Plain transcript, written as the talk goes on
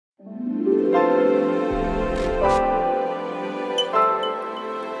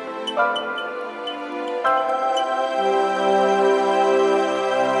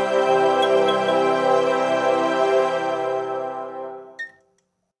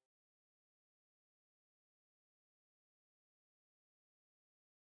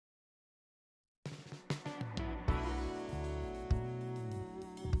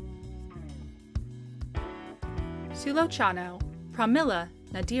Sulochano, Pramila,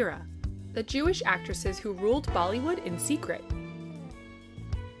 Nadira, the Jewish actresses who ruled Bollywood in secret.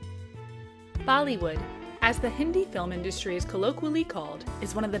 Bollywood, as the Hindi film industry is colloquially called,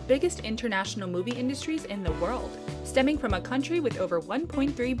 is one of the biggest international movie industries in the world, stemming from a country with over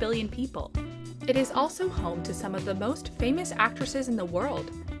 1.3 billion people. It is also home to some of the most famous actresses in the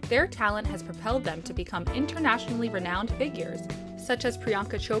world. Their talent has propelled them to become internationally renowned figures, such as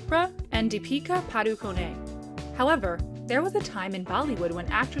Priyanka Chopra and Deepika Padukone. However, there was a time in Bollywood when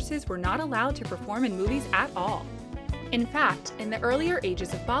actresses were not allowed to perform in movies at all. In fact, in the earlier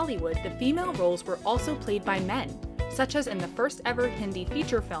ages of Bollywood, the female roles were also played by men, such as in the first ever Hindi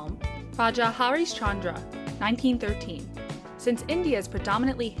feature film, Raja Harishchandra, 1913. Since India is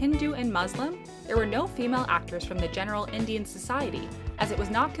predominantly Hindu and Muslim, there were no female actors from the general Indian society, as it was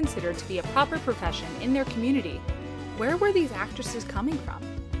not considered to be a proper profession in their community. Where were these actresses coming from?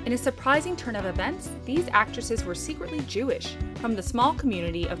 In a surprising turn of events, these actresses were secretly Jewish, from the small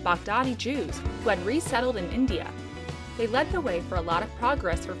community of Baghdadi Jews who had resettled in India. They led the way for a lot of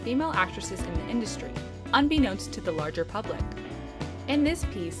progress for female actresses in the industry, unbeknownst to the larger public. In this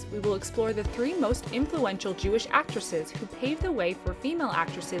piece, we will explore the 3 most influential Jewish actresses who paved the way for female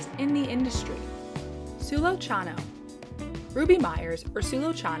actresses in the industry. Sulochano. Ruby Myers, or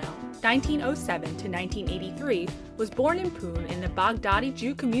Sulochano, 1907 to 1983, was born in Pune in the Baghdadi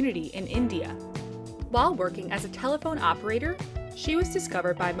Jew community in India. While working as a telephone operator, she was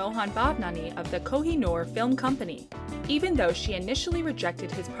discovered by Mohan Bhavnani of the Kohinoor Film Company. Even though she initially rejected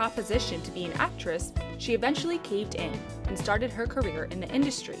his proposition to be an actress, she eventually caved in and started her career in the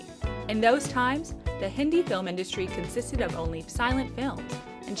industry. In those times, the Hindi film industry consisted of only silent films,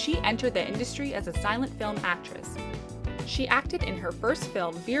 and she entered the industry as a silent film actress. She acted in her first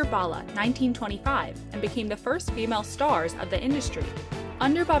film Veer Bala, 1925, and became the first female stars of the industry.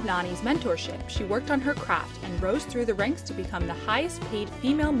 Under Bhavnani's mentorship, she worked on her craft and rose through the ranks to become the highest-paid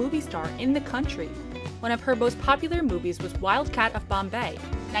female movie star in the country. One of her most popular movies was Wildcat of Bombay,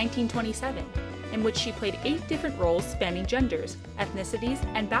 1927, in which she played 8 different roles spanning genders, ethnicities,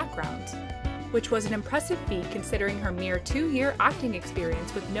 and backgrounds, which was an impressive feat considering her mere 2-year acting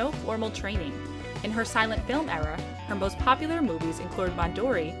experience with no formal training. In her silent film era, her most popular movies include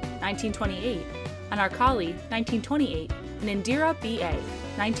Mandori, 1928, Anarkali, 1928, and Indira B.A.,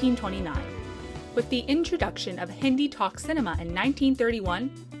 1929. With the introduction of Hindi talk cinema in 1931,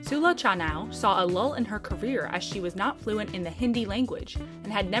 Sulochano saw a lull in her career as she was not fluent in the Hindi language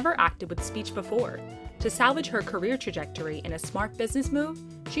and had never acted with speech before. To salvage her career trajectory in a smart business move,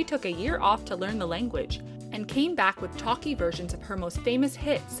 she took a year off to learn the language and came back with talkie versions of her most famous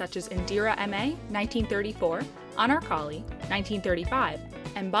hits such as Indira M.A., 1934, Anarkali, 1935,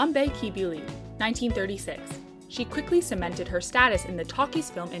 and Bombay Ki Billi, 1936. She quickly cemented her status in the talkies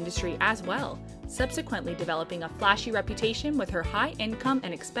film industry as well, subsequently developing a flashy reputation with her high income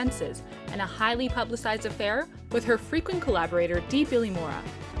and expenses and a highly publicized affair with her frequent collaborator D. Billimora.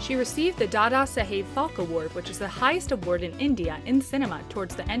 She received the Dada Saheb Phalke Award, which is the highest award in India in cinema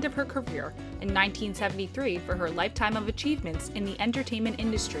towards the end of her career in 1973 for her lifetime of achievements in the entertainment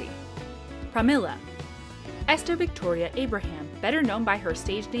industry. Pramila. Esther Victoria Abraham, better known by her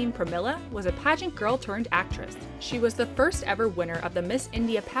stage name Pramila, was a pageant girl turned actress. She was the first ever winner of the Miss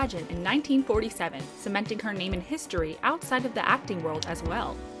India pageant in 1947, cementing her name in history outside of the acting world as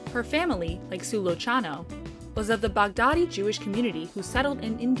well. Her family, like Sulochano, was of the Baghdadi Jewish community who settled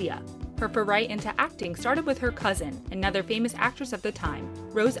in India. Her foray into acting started with her cousin, another famous actress of the time,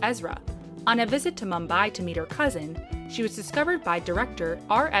 Rose Ezra. On a visit to Mumbai to meet her cousin, she was discovered by director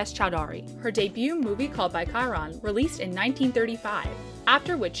R.S. Chowdhury. Her debut movie called Baikaran released in 1935,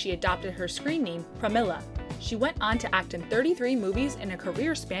 after which she adopted her screen name Pramila. She went on to act in 33 movies in a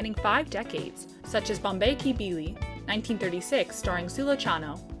career spanning 5 decades, such as Bombay Ki Billi, 1936, starring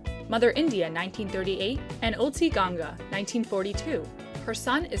Sulochano, Mother India, 1938, and Odsi Ganga, 1942. Her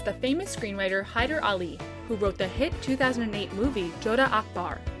son is the famous screenwriter Hyder Ali, who wrote the hit 2008 movie Jodha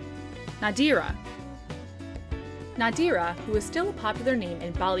Akbar. Nadira. Nadira, who is still a popular name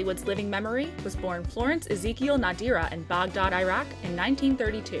in Bollywood's living memory, was born Florence Ezekiel Nadira in Baghdad, Iraq in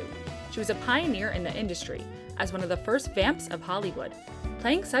 1932. She was a pioneer in the industry, as one of the first vamps of Hollywood.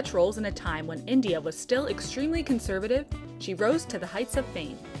 Playing such roles in a time when India was still extremely conservative, she rose to the heights of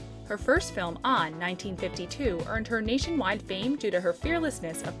fame. Her first film, On, 1952, earned her nationwide fame due to her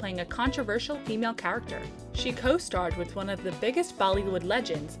fearlessness of playing a controversial female character. She co-starred with one of the biggest Bollywood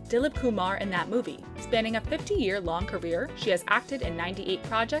legends, Dilip Kumar, in that movie. Spanning a 50-year-long career, she has acted in 98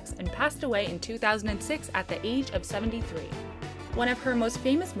 projects and passed away in 2006 at the age of 73. One of her most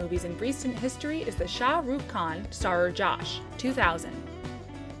famous movies in recent history is the Shah Rukh Khan starrer Josh, 2000.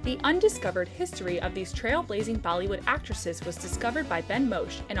 The undiscovered history of these trailblazing Bollywood actresses was discovered by Ben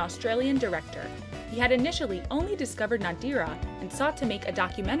Moshe, an Australian director. He had initially only discovered Nadira and sought to make a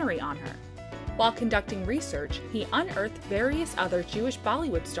documentary on her. While conducting research, he unearthed various other Jewish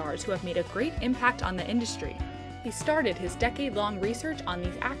Bollywood stars who have made a great impact on the industry. He started his decade-long research on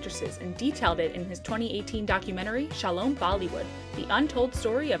these actresses and detailed it in his 2018 documentary, Shalom Bollywood, The Untold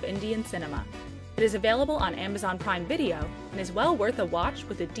Story of Indian Cinema. It is available on Amazon Prime Video and is well worth a watch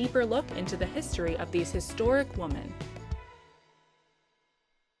with a deeper look into the history of these historic women.